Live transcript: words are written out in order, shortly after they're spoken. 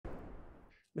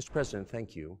Mr. President,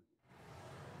 thank you.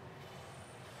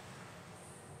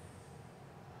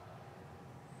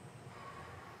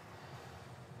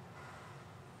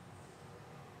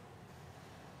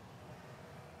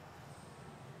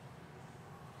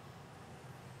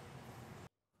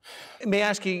 May I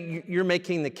ask you, you're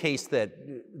making the case that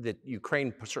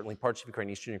Ukraine, certainly parts of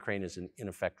Ukraine, Eastern Ukraine, is in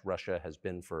effect Russia has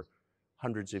been for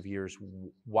hundreds of years.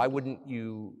 Why wouldn't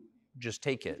you just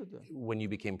take it when you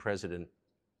became president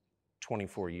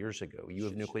 24 years ago? You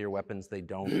have nuclear weapons, they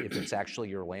don't. If it's actually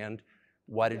your land,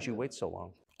 why did you wait so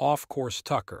long? Off course,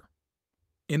 Tucker.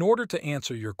 In order to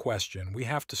answer your question, we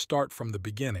have to start from the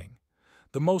beginning.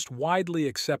 The most widely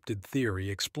accepted theory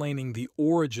explaining the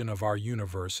origin of our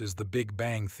universe is the Big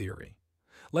Bang theory.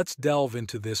 Let's delve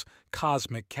into this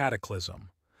cosmic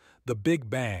cataclysm. The Big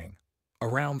Bang,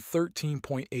 around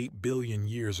 13.8 billion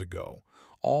years ago,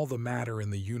 all the matter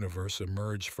in the universe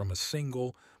emerged from a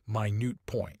single, minute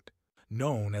point,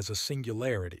 known as a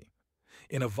singularity.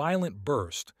 In a violent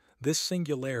burst, this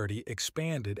singularity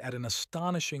expanded at an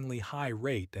astonishingly high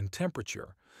rate and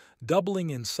temperature, doubling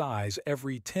in size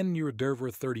every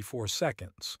 10^34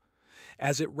 seconds.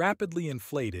 As it rapidly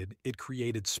inflated, it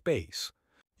created space.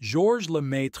 Georges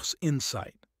Lemaitre's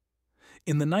insight.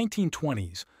 In the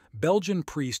 1920s, Belgian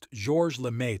priest Georges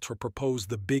Lemaitre proposed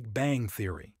the Big Bang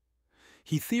theory.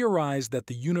 He theorized that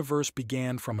the universe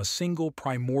began from a single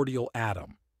primordial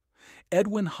atom.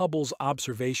 Edwin Hubble's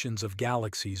observations of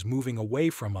galaxies moving away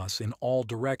from us in all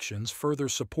directions further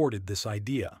supported this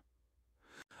idea.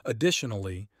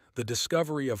 Additionally, the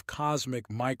discovery of cosmic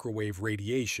microwave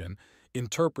radiation,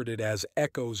 interpreted as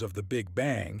echoes of the Big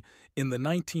Bang, in the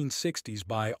 1960s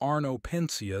by Arno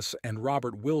Penzias and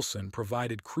Robert Wilson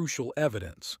provided crucial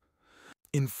evidence.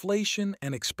 Inflation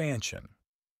and expansion.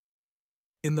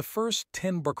 In the first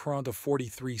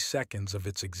 10^43 seconds of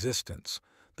its existence,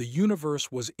 the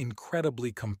universe was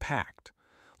incredibly compact,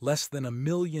 less than a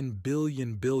million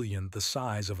billion the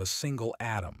size of a single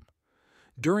atom.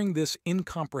 During this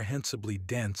incomprehensibly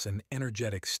dense and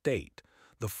energetic state,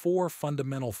 the four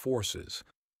fundamental forces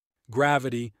 —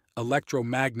 gravity,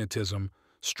 electromagnetism,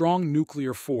 strong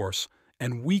nuclear force,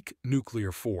 and weak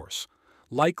nuclear force —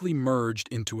 likely merged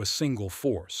into a single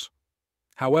force.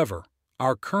 However,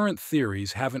 our current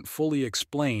theories haven't fully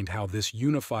explained how this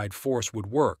unified force would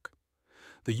work.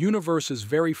 The universe's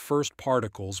very first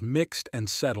particles mixed and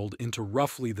settled into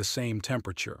roughly the same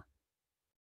temperature.